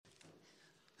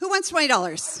wants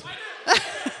 $20?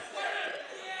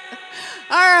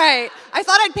 All right. I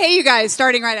thought I'd pay you guys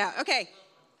starting right out. Okay.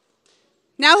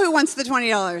 Now who wants the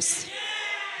 $20?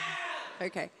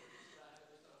 Okay.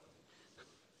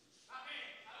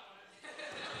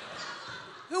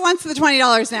 Who wants the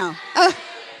 $20 now? Oh.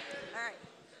 All right.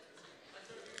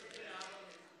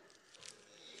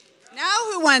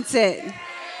 Now who wants it?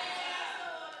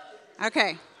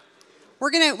 Okay. We're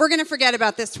gonna forget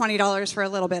about this $20 for a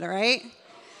little bit, all right?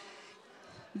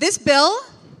 This bill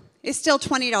is still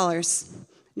 $20.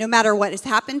 No matter what has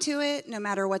happened to it, no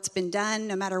matter what's been done,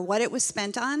 no matter what it was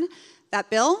spent on, that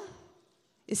bill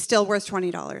is still worth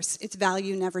 $20. Its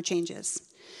value never changes.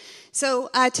 So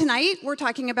tonight we're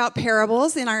talking about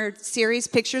parables in our series,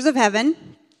 Pictures of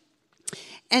Heaven.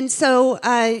 And so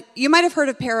you might have heard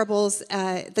of parables.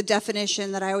 The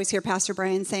definition that I always hear Pastor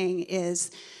Brian saying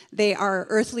is they are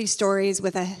earthly stories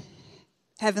with a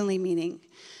heavenly meaning.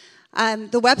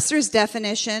 The Webster's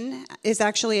definition is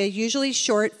actually a usually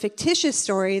short, fictitious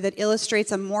story that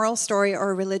illustrates a moral story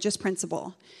or a religious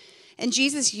principle. And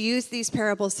Jesus used these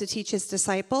parables to teach his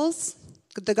disciples.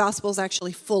 The gospel is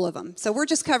actually full of them. So we're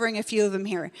just covering a few of them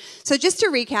here. So just to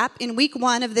recap, in week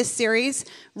 1 of this series,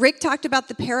 Rick talked about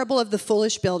the parable of the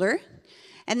foolish builder.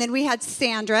 And then we had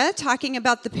Sandra talking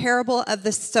about the parable of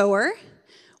the sower.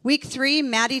 Week 3,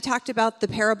 Maddie talked about the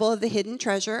parable of the hidden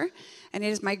treasure. And it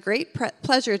is my great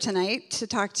pleasure tonight to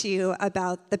talk to you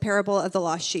about the parable of the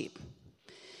lost sheep.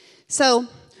 So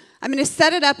I'm going to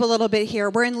set it up a little bit here.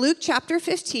 We're in Luke chapter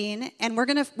 15, and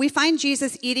we find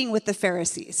Jesus eating with the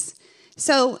Pharisees.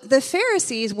 So the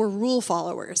Pharisees were rule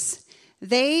followers.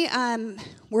 They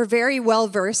were very well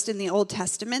versed in the Old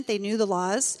Testament. They knew the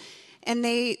laws, and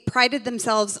they prided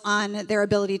themselves on their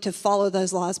ability to follow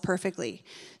those laws perfectly.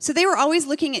 So they were always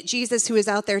looking at Jesus, who was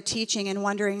out there teaching, and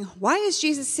wondering, why is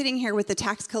Jesus sitting here with the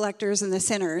tax collectors and the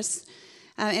sinners?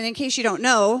 And in case you don't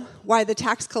know why the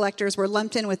tax collectors were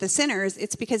lumped in with the sinners,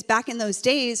 it's because back in those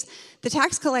days, the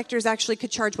tax collectors actually could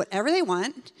charge whatever they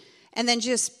want, and then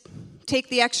just take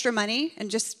the extra money and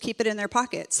just keep it in their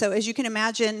pocket. So as you can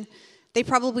imagine, they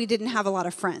probably didn't have a lot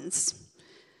of friends.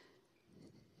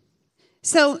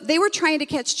 So they were trying to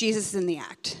catch Jesus in the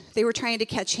act. They were trying to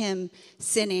catch him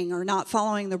sinning or not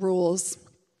following the rules.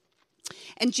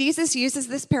 And Jesus uses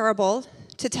this parable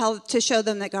to show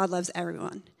them that God loves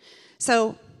everyone.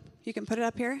 So you can put it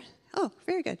up here. Oh,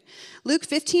 very good. Luke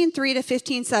 15:3 to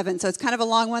 15:7. So it's kind of a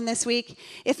long one this week.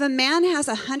 If a man has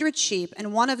 100 sheep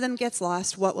and one of them gets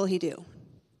lost, what will he do?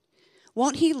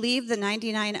 Won't he leave the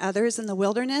 99 others in the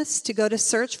wilderness to go to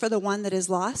search for the one that is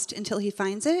lost until he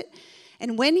finds it?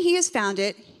 And when he has found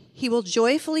it, he will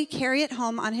joyfully carry it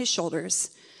home on his shoulders.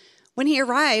 When he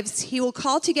arrives, he will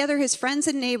call together his friends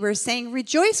and neighbors, saying,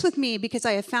 "Rejoice with me because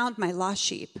I have found my lost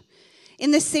sheep."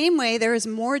 In the same way, there is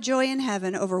more joy in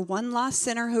heaven over one lost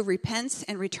sinner who repents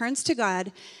and returns to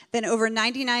God than over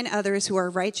 99 others who are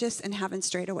righteous and haven't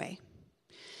strayed away.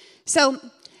 So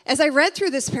as I read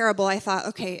through this parable, I thought,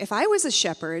 okay, if I was a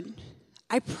shepherd,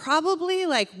 I probably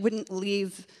wouldn't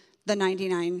leave the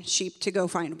 99 sheep to go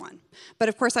find one. But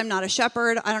of course, I'm not a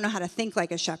shepherd. I don't know how to think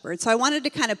like a shepherd. So I wanted to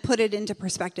kind of put it into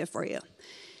perspective for you.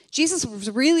 Jesus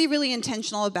was really, really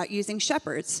intentional about using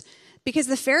shepherds because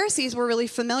the Pharisees were really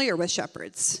familiar with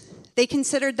shepherds. They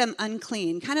considered them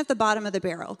unclean, kind of the bottom of the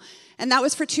barrel. And that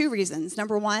was for 2 reasons.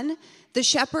 Number 1, the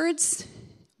shepherds,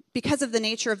 because of the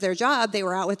nature of their job, they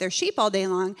were out with their sheep all day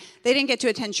long. They didn't get to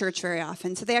attend church very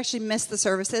often. So they actually missed the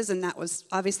services, and that was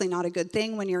obviously not a good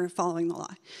thing when you're following the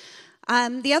law.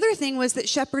 The other thing was that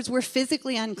shepherds were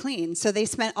physically unclean. So they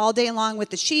spent all day long with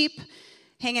the sheep,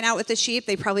 hanging out with the sheep.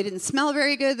 They probably didn't smell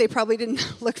very good. They probably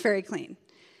didn't look very clean.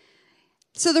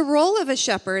 So the role of a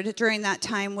shepherd during that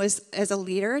time was as a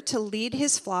leader to lead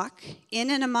his flock in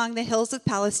and among the hills of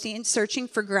Palestine, searching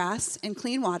for grass and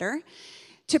clean water,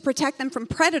 to protect them from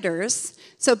predators.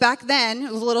 So back then,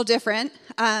 it was a little different.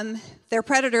 Their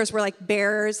predators were like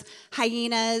bears,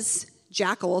 hyenas,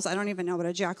 jackals. I don't even know what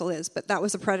a jackal is, but that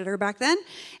was a predator back then.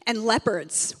 And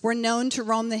leopards were known to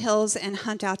roam the hills and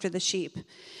hunt after the sheep.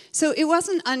 So it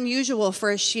wasn't unusual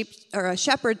for a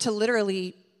shepherd to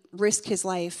literally risk his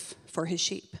life for his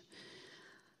sheep.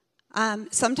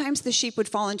 Sometimes the sheep would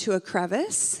fall into a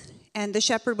crevice, and the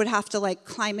shepherd would have to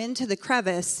climb into the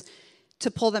crevice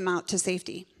to pull them out to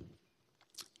safety.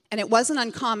 And it wasn't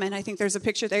uncommon, I think there's a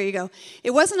picture, there you go.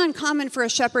 It wasn't uncommon for a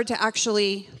shepherd to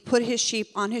actually put his sheep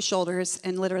on his shoulders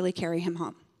and literally carry him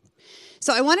home.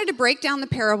 So I wanted to break down the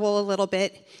parable a little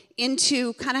bit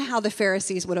into kind of how the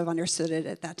Pharisees would have understood it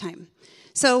at that time.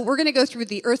 So we're going to go through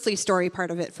the earthly story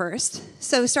part of it first.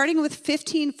 So starting with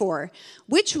 15:4,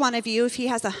 which one of you, if he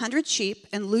has 100 sheep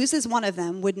and loses one of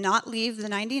them, would not leave the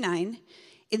 99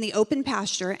 in the open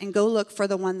pasture and go look for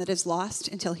the one that is lost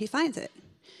until he finds it.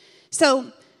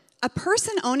 So a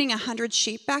person owning 100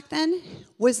 sheep back then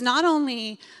was not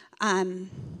only,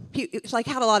 he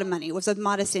had a lot of money. It was a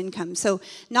modest income. So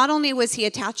not only was he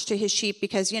attached to his sheep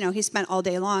because, he spent all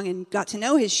day long and got to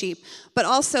know his sheep, but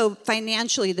also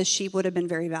financially the sheep would have been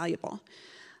very valuable.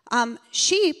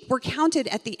 Sheep were counted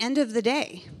at the end of the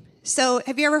day. So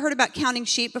have you ever heard about counting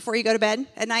sheep before you go to bed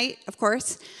at night? Of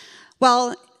course.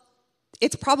 Well,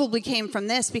 it probably came from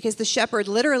this because the shepherd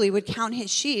literally would count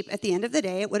his sheep at the end of the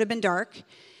day. It would have been dark.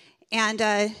 And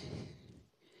a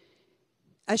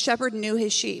shepherd knew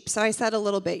his sheep. So I said a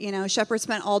little bit, a shepherd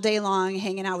spent all day long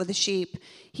hanging out with the sheep.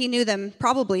 He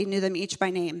probably knew them each by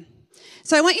name.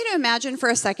 So I want you to imagine for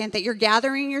a second that you're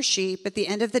gathering your sheep at the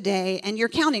end of the day and you're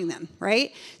counting them,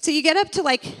 right? So you get up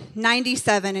to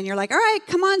 97 and you're like, all right,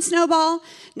 come on, Snowball.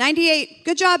 98,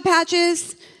 good job,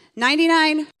 Patches.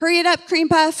 99, hurry it up, Cream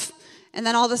Puff. And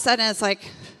then all of a sudden it's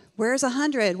like, where's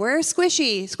 100? Where's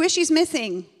Squishy? Squishy's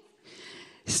missing.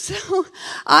 So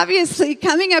obviously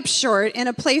coming up short in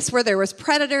a place where there was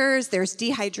predators, there's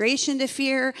dehydration to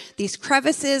fear, these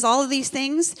crevices, all of these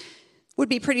things would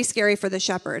be pretty scary for the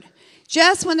shepherd.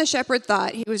 Just when the shepherd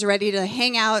thought he was ready to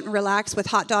hang out and relax with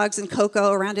hot dogs and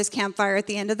cocoa around his campfire at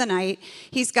the end of the night,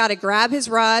 he's got to grab his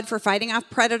rod for fighting off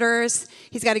predators.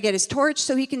 He's got to get his torch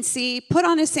so he can see, put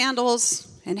on his sandals,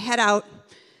 and head out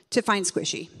to find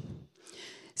Squishy.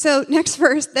 So next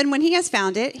verse, then when he has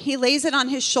found it, he lays it on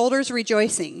his shoulders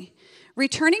rejoicing.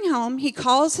 Returning home, he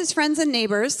calls his friends and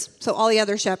neighbors, so all the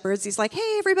other shepherds. He's like,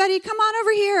 hey, everybody, come on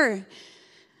over here.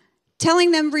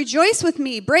 Telling them, rejoice with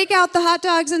me, break out the hot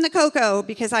dogs and the cocoa,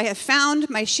 because I have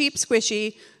found my sheep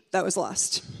Squishy that was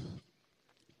lost.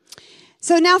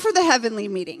 So now for the heavenly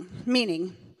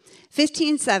meaning.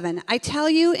 15:7, I tell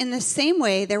you, in the same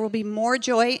way, there will be more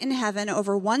joy in heaven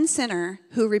over one sinner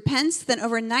who repents than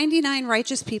over 99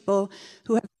 righteous people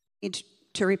who have need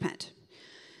to repent.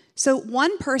 So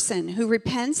one person who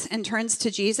repents and turns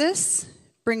to Jesus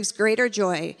brings greater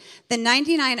joy than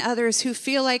 99 others who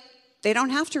feel like they don't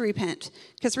have to repent.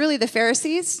 Because really the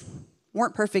Pharisees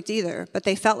weren't perfect either, but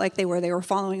they felt like they were. They were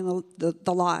following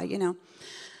the law,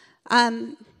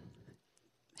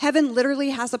 Heaven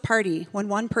literally has a party when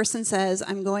one person says,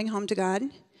 I'm going home to God.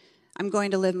 I'm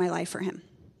going to live my life for him.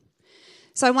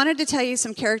 So I wanted to tell you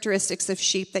some characteristics of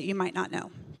sheep that you might not know.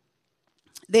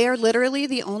 They are literally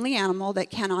the only animal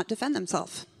that cannot defend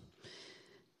themselves.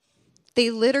 They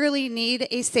literally need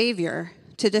a savior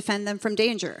to defend them from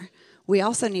danger. We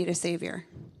also need a savior.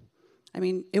 I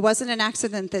mean, it wasn't an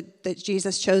accident that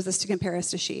Jesus chose us to compare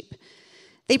us to sheep.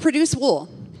 They produce wool.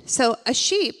 So a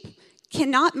sheep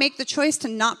cannot make the choice to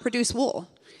not produce wool.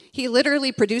 He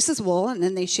literally produces wool, and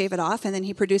then they shave it off, and then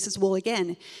he produces wool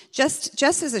again. Just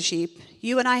as a sheep,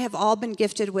 you and I have all been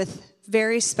gifted with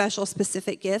very special,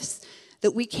 specific gifts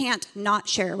that we can't not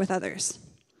share with others.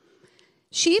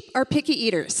 Sheep are picky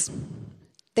eaters.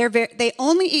 They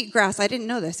only eat grass. I didn't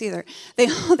know this either.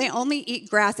 They only eat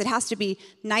grass. It has to be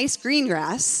nice green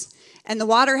grass, and the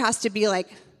water has to be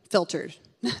filtered.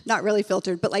 Not really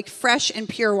filtered, but fresh and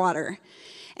pure water.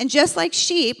 And just like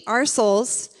sheep, our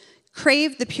souls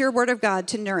crave the pure word of God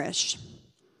to nourish.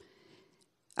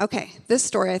 Okay, this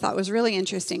story I thought was really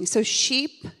interesting. So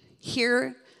sheep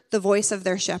hear the voice of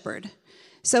their shepherd.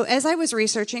 So as I was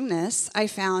researching this, I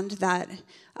found that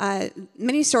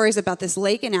many stories about this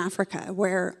lake in Africa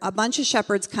where a bunch of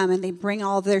shepherds come and they bring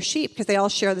all of their sheep because they all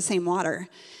share the same water.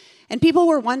 And people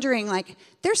were wondering,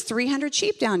 there's 300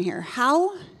 sheep down here.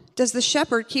 How does the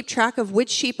shepherd keep track of which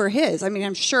sheep are his? I mean,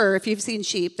 I'm sure if you've seen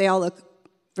sheep, they all look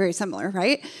very similar,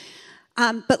 right?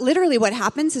 But literally what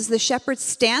happens is the shepherd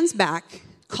stands back,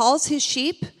 calls his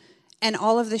sheep, and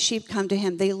all of the sheep come to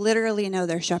him. They literally know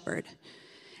their shepherd.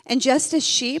 And just as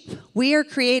sheep, we are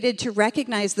created to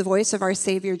recognize the voice of our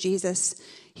Savior, Jesus.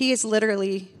 He is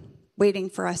literally waiting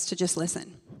for us to just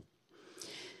listen.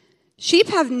 Sheep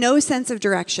have no sense of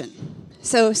direction.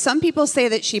 So some people say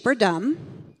that sheep are dumb.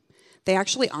 They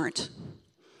actually aren't.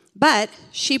 But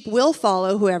sheep will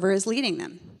follow whoever is leading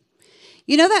them.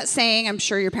 You know that saying, I'm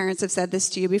sure your parents have said this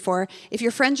to you before, if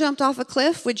your friend jumped off a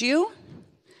cliff, would you?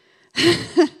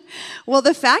 Well,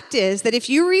 the fact is that if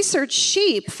you research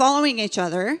sheep following each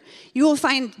other, you will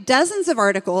find dozens of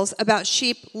articles about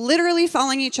sheep literally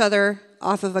following each other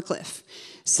off of a cliff.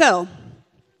 So,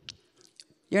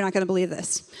 you're not going to believe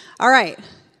this. All right.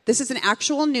 This is an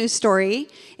actual news story.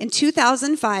 In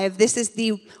 2005, this is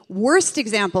the worst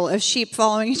example of sheep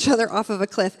following each other off of a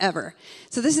cliff ever.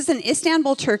 So this is in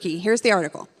Istanbul, Turkey. Here's the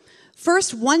article.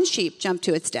 First, one sheep jumped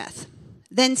to its death.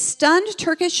 Then stunned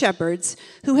Turkish shepherds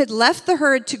who had left the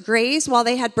herd to graze while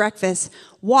they had breakfast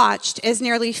watched as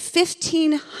nearly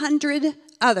 1,500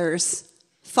 others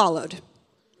followed.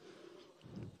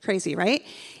 Crazy, right?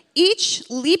 Each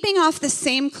leaping off the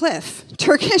same cliff,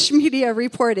 Turkish media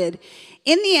reported.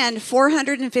 In the end,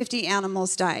 450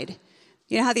 animals died.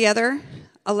 You know how the other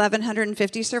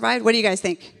 1,150 survived? What do you guys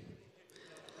think?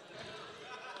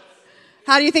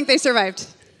 How do you think they survived?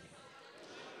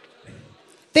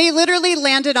 They literally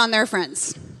landed on their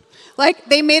friends. Like,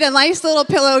 they made a nice little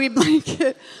pillowy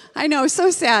blanket. I know, so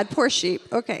sad. Poor sheep.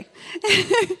 Okay.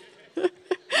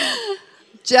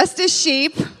 Just as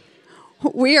sheep,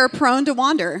 we are prone to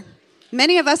wander.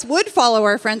 Many of us would follow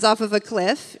our friends off of a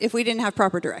cliff if we didn't have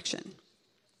proper direction.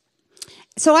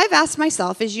 So I've asked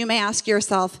myself, as you may ask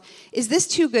yourself, is this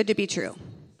too good to be true?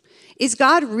 Is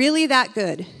God really that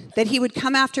good that he would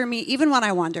come after me even when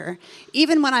I wander,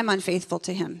 even when I'm unfaithful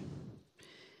to him?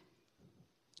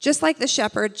 Just like the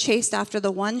shepherd chased after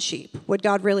the one sheep, would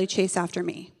God really chase after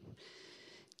me?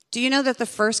 Do you know that the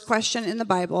first question in the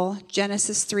Bible,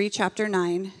 Genesis 3, chapter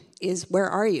 9, is, where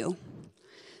are you?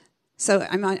 So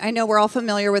I know we're all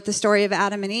familiar with the story of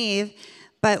Adam and Eve,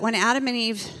 but when Adam and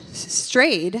Eve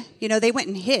strayed, they went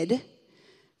and hid.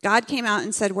 God came out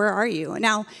and said, where are you?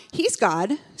 Now, he's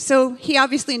God, so he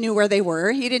obviously knew where they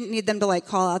were. He didn't need them to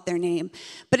call out their name.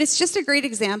 But it's just a great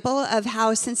example of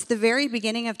how since the very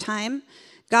beginning of time,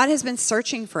 God has been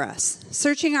searching for us,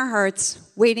 searching our hearts,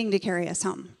 waiting to carry us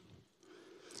home.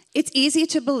 It's easy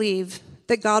to believe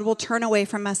that God will turn away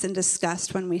from us in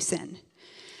disgust when we sin.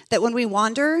 That when we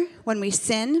wander, when we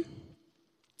sin,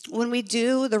 when we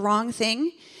do the wrong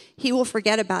thing, he will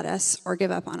forget about us or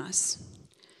give up on us.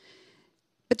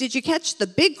 But did you catch the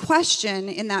big question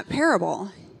in that parable?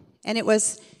 And it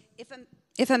was,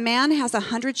 if a man has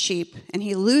 100 sheep and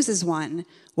he loses one,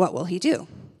 what will he do?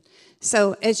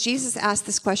 So as Jesus asked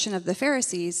this question of the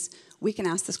Pharisees, we can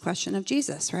ask this question of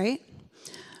Jesus, right?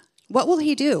 What will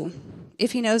he do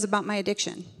if he knows about my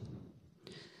addiction?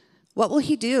 What will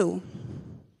he do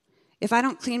if I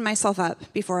don't clean myself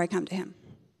up before I come to him?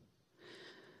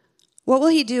 What will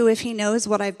he do if he knows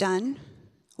what I've done?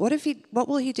 What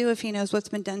will he do if he knows what's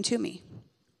been done to me?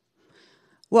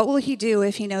 What will he do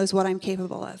if he knows what I'm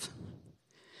capable of?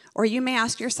 Or you may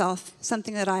ask yourself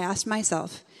something that I asked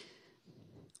myself.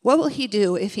 What will he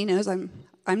do if he knows I'm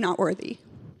not worthy?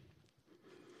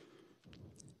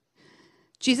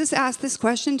 Jesus asked this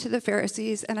question to the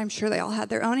Pharisees, and I'm sure they all had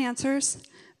their own answers,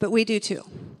 but we do too.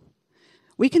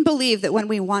 We can believe that when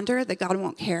we wander, that God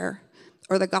won't care,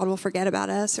 or that God will forget about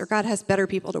us, or God has better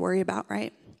people to worry about,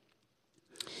 right?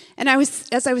 And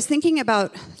as I was thinking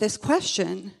about this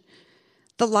question,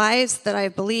 the lies that I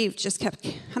believed just kept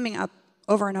coming up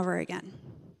over and over again.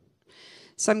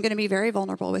 So I'm going to be very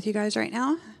vulnerable with you guys right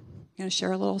now. I'm going to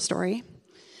share a little story.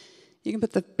 You can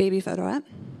put the baby photo up.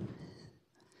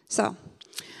 So,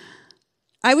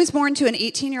 I was born to an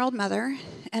 18-year-old mother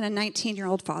and a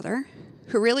 19-year-old father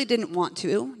who really didn't want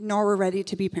to, nor were ready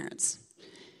to be parents.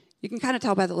 You can kind of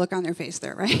tell by the look on their face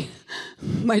there, right?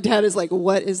 My dad is like,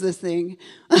 what is this thing?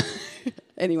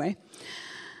 Anyway.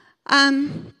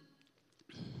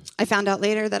 I found out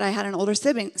later that I had an older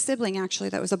sibling actually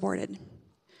that was aborted.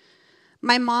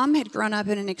 My mom had grown up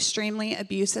in an extremely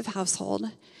abusive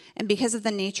household, and because of the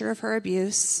nature of her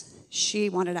abuse, she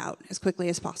wanted out as quickly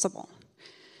as possible.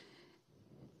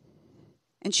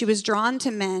 And she was drawn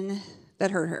to men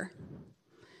that hurt her.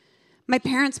 My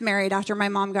parents married after my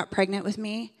mom got pregnant with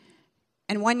me,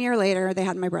 and 1 year later, they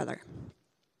had my brother.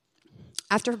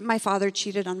 After my father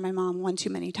cheated on my mom one too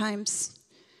many times,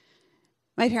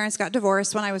 my parents got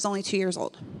divorced when I was only 2 years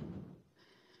old.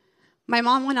 My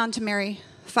mom went on to marry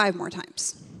 5 more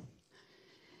times.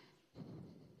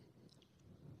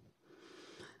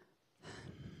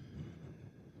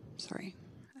 Sorry.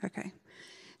 Okay.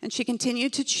 And she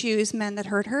continued to choose men that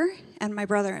hurt her and my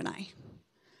brother and I.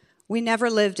 We never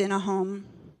lived in a home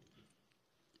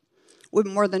with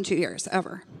more than 2 years,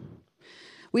 ever.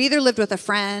 We either lived with a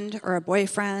friend or a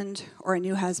boyfriend or a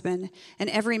new husband, and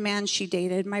every man she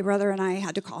dated, my brother and I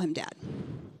had to call him dad.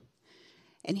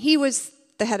 And he was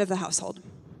the head of the household.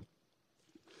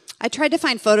 I tried to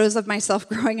find photos of myself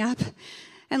growing up,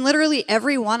 and literally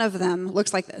every one of them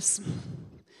looks like this.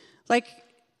 Like,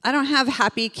 I don't have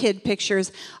happy kid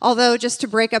pictures, although just to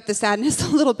break up the sadness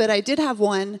a little bit, I did have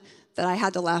one that I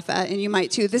had to laugh at, and you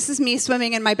might too. This is me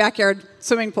swimming in my backyard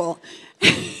swimming pool.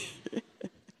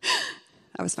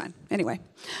 That was fun. Anyway.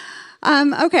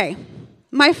 Okay.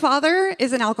 My father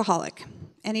is an alcoholic,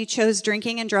 and he chose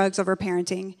drinking and drugs over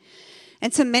parenting.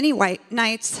 And so many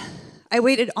nights, I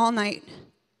waited all night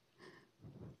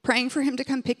praying for him to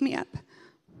come pick me up.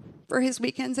 for his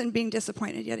weekends and being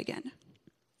disappointed yet again.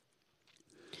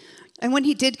 And when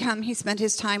he did come, he spent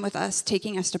his time with us,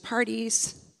 taking us to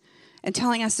parties and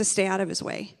telling us to stay out of his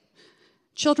way.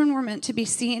 Children were meant to be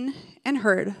seen and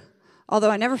heard,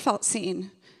 although I never felt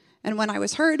seen. And when I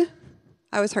was heard,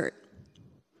 I was hurt.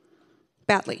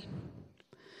 Badly.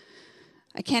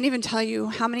 I can't even tell you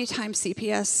how many times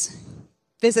CPS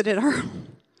visited our home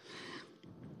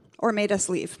or made us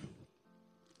leave.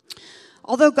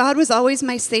 Although God was always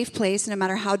my safe place, no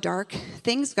matter how dark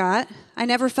things got, I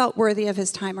never felt worthy of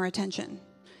his time or attention.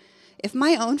 If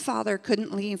my own father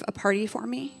couldn't leave a party for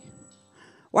me,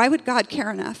 why would God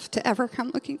care enough to ever come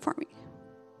looking for me?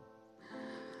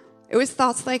 It was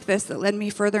thoughts like this that led me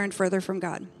further and further from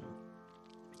God.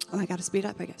 Oh, I got to speed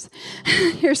up, I guess.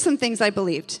 Here's some things I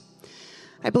believed.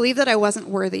 I believed that I wasn't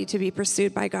worthy to be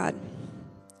pursued by God.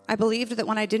 I believed that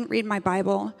when I didn't read my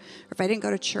Bible, or if I didn't go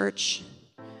to church,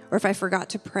 or if I forgot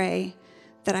to pray,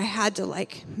 that I had to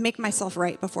make myself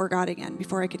right before God again,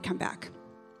 before I could come back.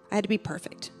 I had to be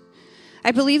perfect.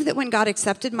 I believed that when God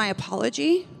accepted my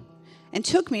apology and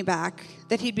took me back,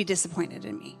 that he'd be disappointed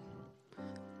in me.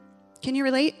 Can you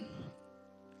relate?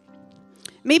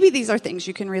 Maybe these are things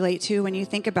you can relate to when you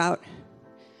think about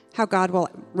how God will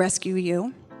rescue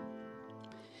you.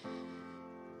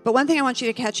 But one thing I want you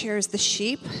to catch here is the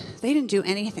sheep, they didn't do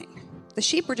anything. The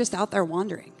sheep were just out there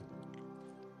wandering.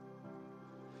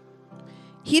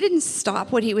 He didn't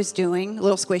stop what he was doing, a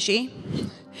little squishy.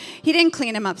 He didn't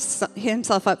clean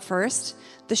himself up first.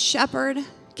 The shepherd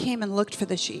came and looked for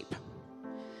the sheep.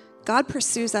 God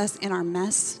pursues us in our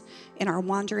mess, in our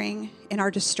wandering, in our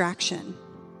distraction.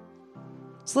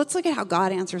 So let's look at how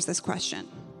God answers this question.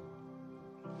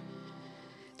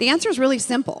 The answer is really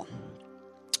simple.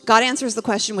 God answers the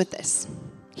question with this.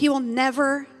 He will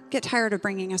never get tired of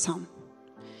bringing us home.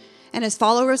 And as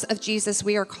followers of Jesus,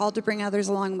 we are called to bring others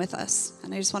along with us.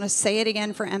 And I just want to say it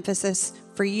again for emphasis,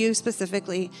 for you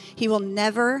specifically. He will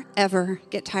never, ever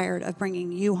get tired of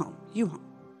bringing you home.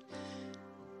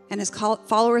 And as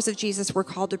followers of Jesus, we're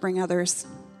called to bring others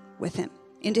with him,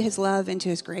 into his love, into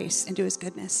his grace, into his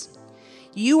goodness.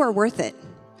 You are worth it.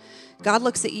 God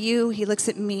looks at you, he looks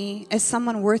at me as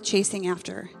someone worth chasing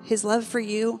after. His love for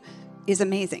you is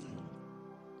amazing.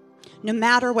 No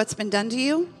matter what's been done to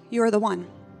you, you are the one.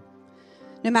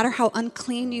 No matter how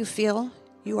unclean you feel,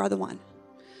 you are the one.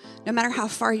 No matter how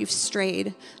far you've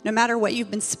strayed, no matter what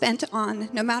you've been spent on,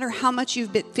 no matter how much you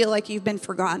feel like you've been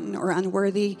forgotten or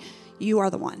unworthy, you are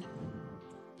the one.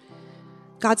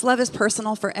 God's love is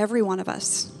personal for every one of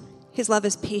us. His love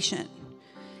is patient.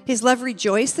 His love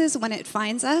rejoices when it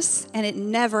finds us, and it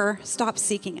never stops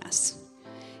seeking us.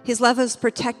 His love is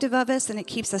protective of us, and it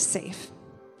keeps us safe.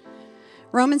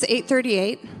 Romans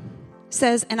 8:38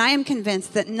 says, "And I am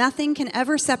convinced that nothing can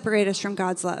ever separate us from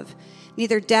God's love,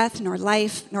 neither death, nor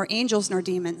life, nor angels, nor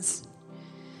demons.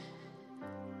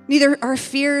 Neither our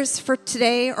fears for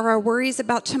today or our worries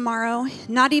about tomorrow,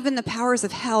 not even the powers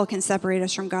of hell can separate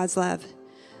us from God's love.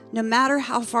 No matter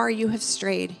how far you have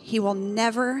strayed, he will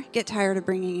never get tired of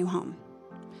bringing you home."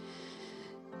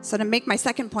 So to make my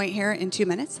second point here in 2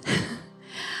 minutes,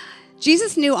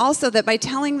 Jesus knew also that by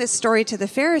telling this story to the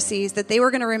Pharisees, that they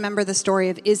were going to remember the story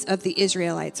of the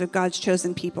Israelites, of God's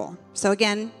chosen people. So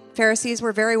again, Pharisees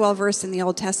were very well versed in the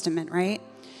Old Testament, right?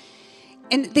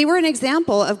 And they were an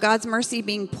example of God's mercy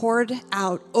being poured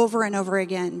out over and over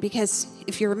again. Because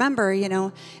if you remember,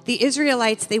 the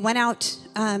Israelites, they went out,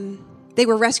 they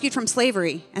were rescued from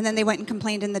slavery, and then they went and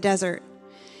complained in the desert.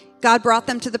 God brought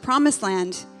them to the promised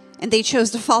land, and they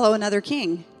chose to follow another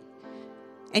king.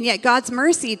 And yet God's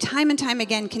mercy, time and time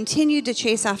again, continued to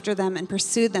chase after them and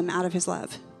pursued them out of his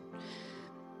love.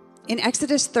 In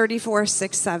Exodus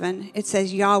 34:6-7, it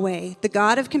says, "Yahweh, the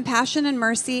God of compassion and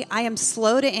mercy, I am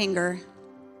slow to anger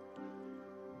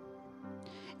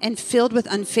and filled with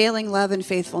unfailing love and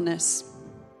faithfulness.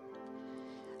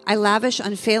 I lavish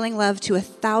unfailing love to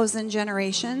 1,000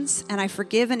 generations, and I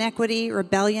forgive iniquity,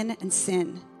 rebellion, and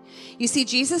sin." You see,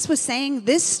 Jesus was saying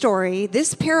this story,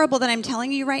 this parable that I'm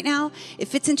telling you right now, it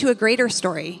fits into a greater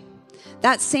story.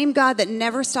 That same God that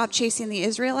never stopped chasing the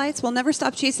Israelites will never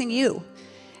stop chasing you.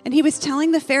 And he was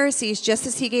telling the Pharisees, just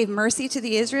as he gave mercy to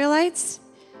the Israelites,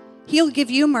 he'll give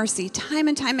you mercy time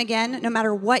and time again, no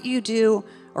matter what you do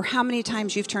or how many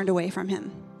times you've turned away from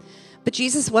him. But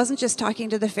Jesus wasn't just talking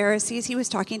to the Pharisees, he was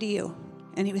talking to you,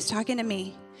 and he was talking to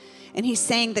me. And he's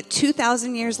saying that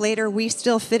 2,000 years later, we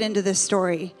still fit into this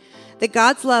story, that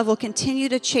God's love will continue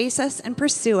to chase us and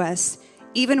pursue us,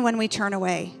 even when we turn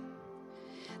away.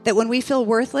 That when we feel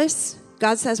worthless,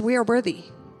 God says we are worthy.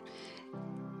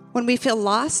 When we feel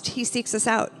lost, he seeks us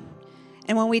out.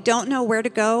 And when we don't know where to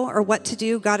go or what to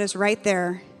do, God is right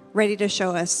there, ready to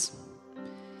show us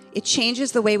It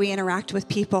changes the way we interact with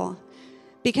people.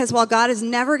 Because while God is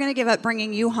never going to give up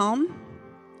bringing you home,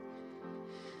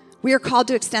 we are called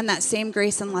to extend that same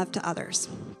grace and love to others.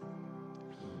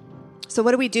 So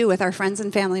what do we do with our friends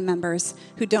and family members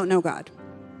who don't know God?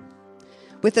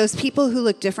 With those people who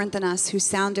look different than us, who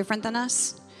sound different than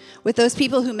us? With those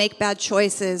people who make bad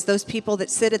choices, those people that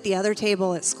sit at the other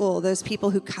table at school, those people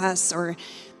who cuss, or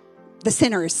the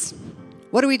sinners?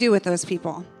 What do we do with those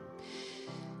people?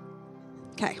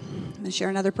 Okay, I'm going to share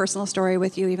another personal story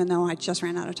with you, even though I just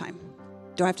ran out of time.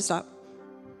 Do I have to stop?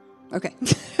 Okay.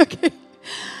 Okay.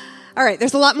 All right,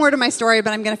 there's a lot more to my story,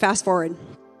 but I'm going to fast forward.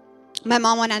 My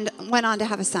mom went on to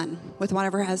have a son with one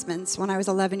of her husbands when I was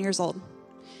 11 years old.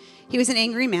 He was an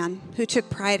angry man who took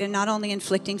pride in not only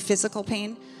inflicting physical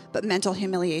pain, but mental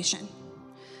humiliation.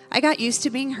 I got used to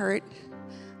being hurt,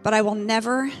 but I will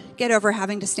never get over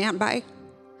having to stand by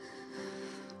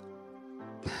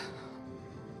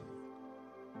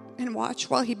and watch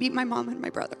while he beat my mom and my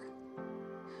brother.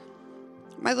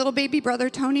 My little baby brother,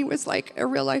 Tony, was like a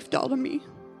real-life doll to me.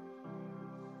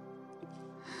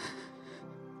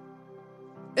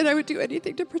 And I would do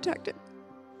anything to protect him.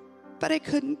 But I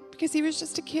couldn't because he was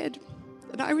just a kid.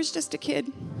 And I was just a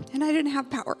kid. And I didn't have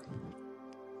power.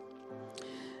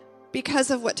 Because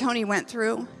of what Tony went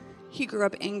through, he grew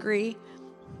up angry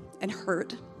and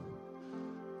hurt.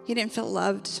 He didn't feel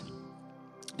loved.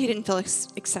 He didn't feel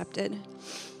accepted.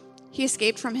 He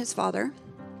escaped from his father.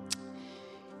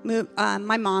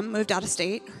 My mom moved out of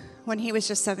state when he was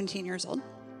just 17 years old.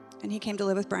 And he came to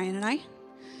live with Brian and I.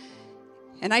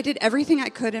 And I did everything I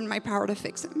could in my power to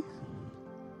fix him.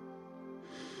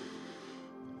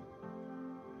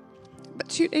 But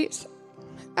 2 days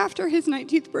after his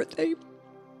 19th birthday,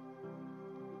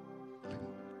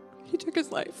 he took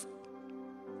his life.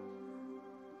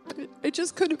 I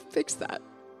just couldn't fix that.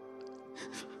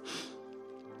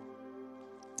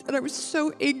 And I was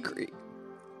so angry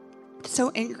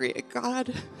at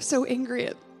God, so angry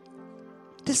at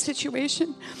this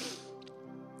situation.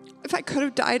 If I could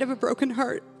have died of a broken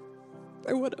heart,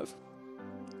 I would have.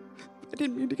 I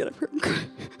didn't mean to get up here and cry.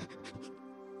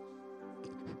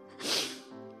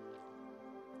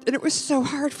 And it was so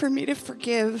hard for me to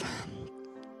forgive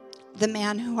the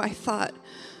man who I thought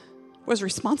was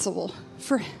responsible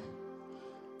for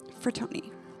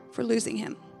Tony, for losing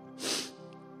him.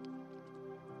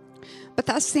 But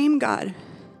that same God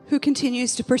who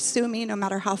continues to pursue me no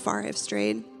matter how far I've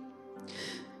strayed,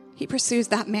 he pursues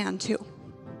that man too.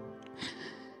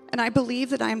 And I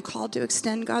believe that I am called to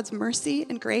extend God's mercy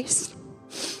and grace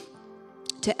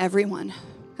to everyone,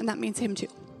 and that means him too.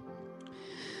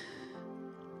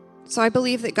 So I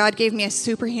believe that God gave me a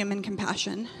superhuman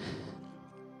compassion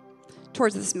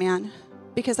towards this man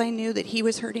because I knew that he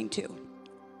was hurting too.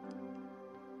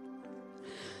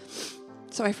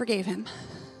 So I forgave him,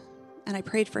 and I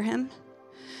prayed for him,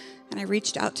 and I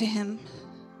reached out to him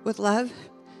with love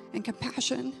and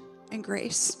compassion and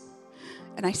grace,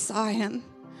 and I saw him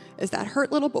as that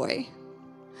hurt little boy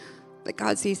that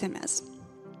God sees him as.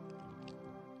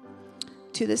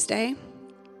 To this day,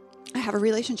 I have a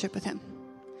relationship with him.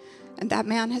 And that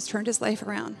man has turned his life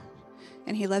around.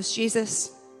 And he loves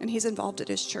Jesus, and he's involved at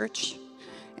his church.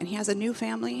 And he has a new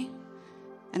family.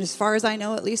 And as far as I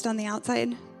know, at least on the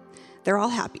outside, they're all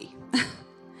happy.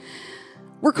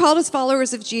 We're called as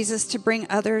followers of Jesus to bring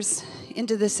others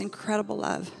into this incredible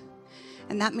love.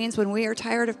 And that means when we are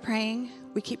tired of praying,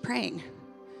 we keep praying.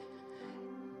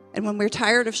 And when we're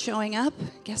tired of showing up,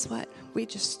 guess what? We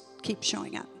just keep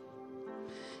showing up.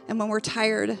 And when we're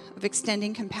tired of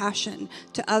extending compassion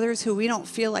to others who we don't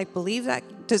feel like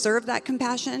deserve that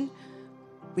compassion,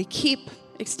 we keep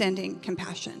extending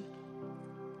compassion.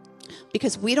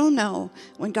 Because we don't know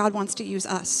when God wants to use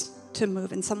us to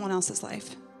move in someone else's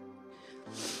life.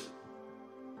 Find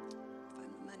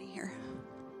my money here.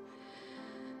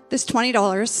 This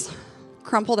 $20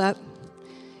 crumpled up.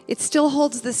 It still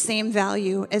holds the same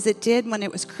value as it did when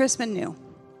it was crisp and new.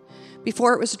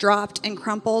 Before it was dropped and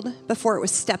crumpled, before it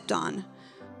was stepped on,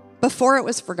 before it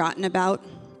was forgotten about.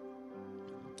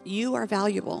 You are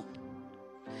valuable.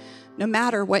 No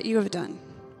matter what you have done,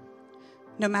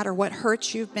 no matter what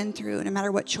hurts you've been through, no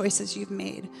matter what choices you've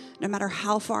made, no matter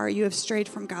how far you have strayed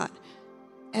from God,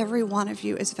 every one of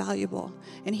you is valuable.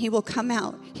 And he will come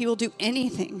out. He will do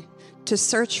anything to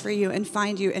search for you and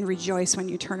find you and rejoice when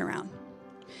you turn around.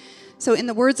 So in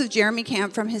the words of Jeremy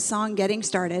Camp from his song, Getting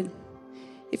Started,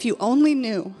 if you only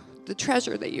knew the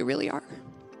treasure that you really are,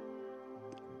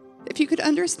 if you could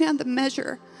understand the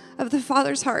measure of the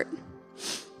Father's heart,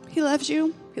 he loves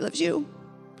you, he loves you,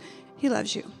 he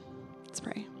loves you. Let's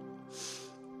pray.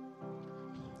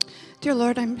 Dear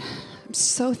Lord, I'm I'm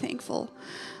so thankful,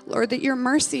 Lord, that your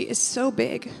mercy is so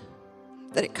big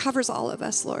that it covers all of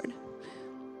us, Lord.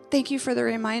 Thank you for the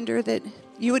reminder that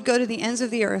you would go to the ends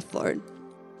of the earth, Lord,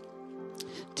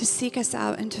 to seek us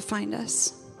out and to find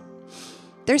us.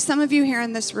 There's some of you here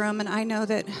in this room, and I know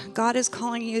that God is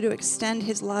calling you to extend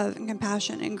his love and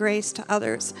compassion and grace to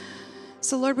others.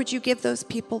 So, Lord, would you give those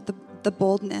people the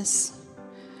boldness?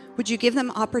 Would you give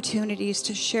them opportunities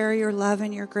to share your love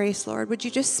and your grace, Lord? Would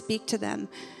you just speak to them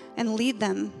and lead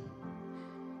them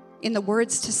in the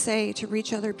words to say to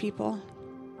reach other people?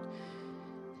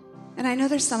 And I know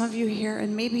there's some of you here,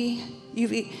 and maybe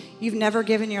you've never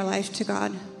given your life to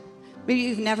God. Maybe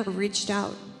you've never reached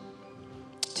out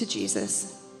to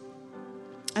Jesus.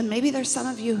 And maybe there's some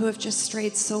of you who have just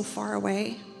strayed so far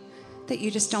away that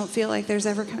you just don't feel like there's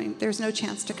no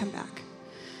chance to come back.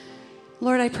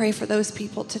 Lord, I pray for those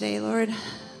people today, Lord.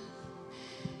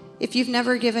 If you've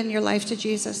never given your life to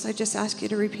Jesus, I just ask you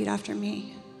to repeat after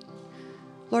me.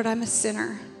 Lord, I'm a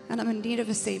sinner and I'm in need of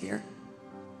a Savior.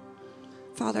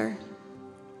 Father,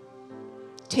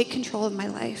 take control of my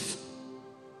life.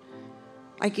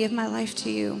 I give my life to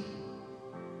you.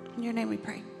 In your name we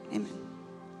pray. Amen.